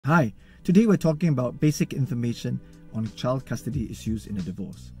Hi, today we're talking about basic information on child custody issues in a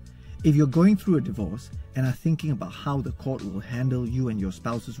divorce. If you're going through a divorce and are thinking about how the court will handle you and your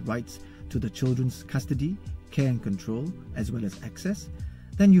spouse's rights to the children's custody, care and control, as well as access,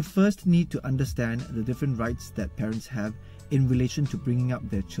 then you first need to understand the different rights that parents have in relation to bringing up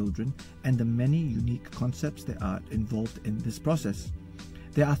their children and the many unique concepts that are involved in this process.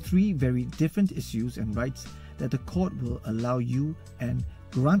 There are three very different issues and rights that the court will allow you and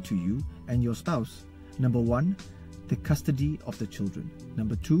grant to you and your spouse. Number one, the custody of the children.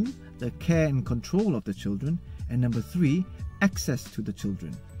 Number two, the care and control of the children. And number three, access to the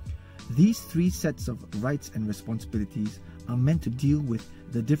children. These three sets of rights and responsibilities are meant to deal with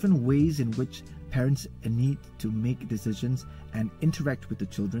the different ways in which parents need to make decisions and interact with the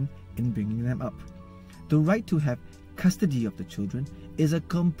children in bringing them up. The right to have custody of the children is a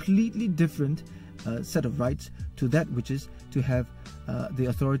completely different set of rights to that which is to have the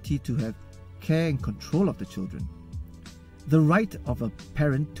authority to have care and control of the children. The right of a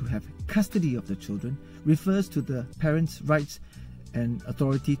parent to have custody of the children refers to the parent's rights and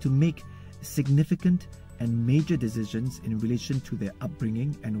authority to make significant and major decisions in relation to their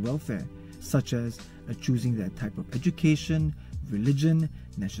upbringing and welfare, such as choosing their type of education, religion,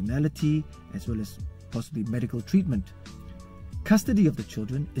 nationality, as well as possibly medical treatment. Custody of the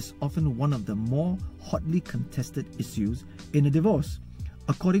children is often one of the more hotly contested issues in a divorce.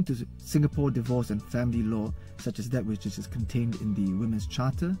 According to Singapore divorce and family law, such as that which is contained in the Women's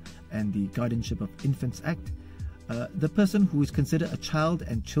Charter and the Guardianship of Infants Act, the person who is considered a child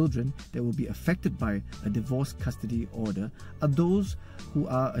and children that will be affected by a divorce custody order are those who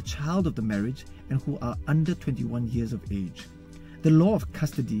are a child of the marriage and who are under 21 years of age. The law of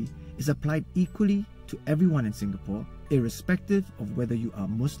custody is applied equally to everyone in Singapore, irrespective of whether you are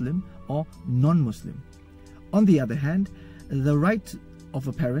Muslim or non-Muslim. On the other hand, the right of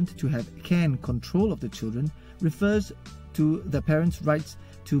a parent to have care and control of the children refers to the parent's rights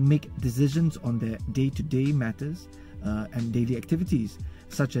to make decisions on their day-to-day matters and daily activities,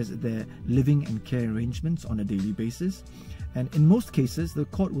 such as their living and care arrangements on a daily basis. And in most cases, the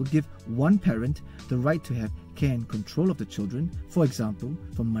court will give one parent the right to have care and control of the children, for example,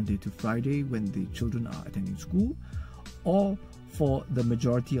 from Monday to Friday when the children are attending school, or for the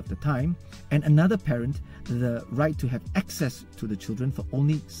majority of the time, and another parent the right to have access to the children for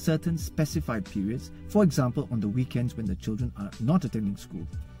only certain specified periods, for example on the weekends when the children are not attending school.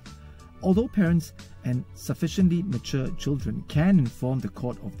 Although parents and sufficiently mature children can inform the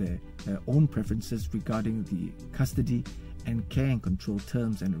court of their own preferences regarding the custody and care and control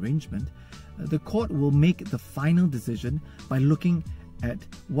terms and arrangement, the court will make the final decision by looking at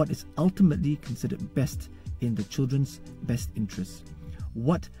what is ultimately considered best in the children's best interests.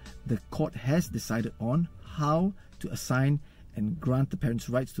 What the court has decided on, how to assign and grant the parents'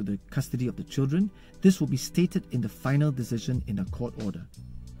 rights to the custody of the children, this will be stated in the final decision in a court order.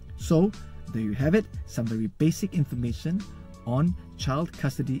 So, there you have it, some very basic information on child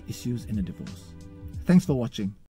custody issues in a divorce. Thanks for watching.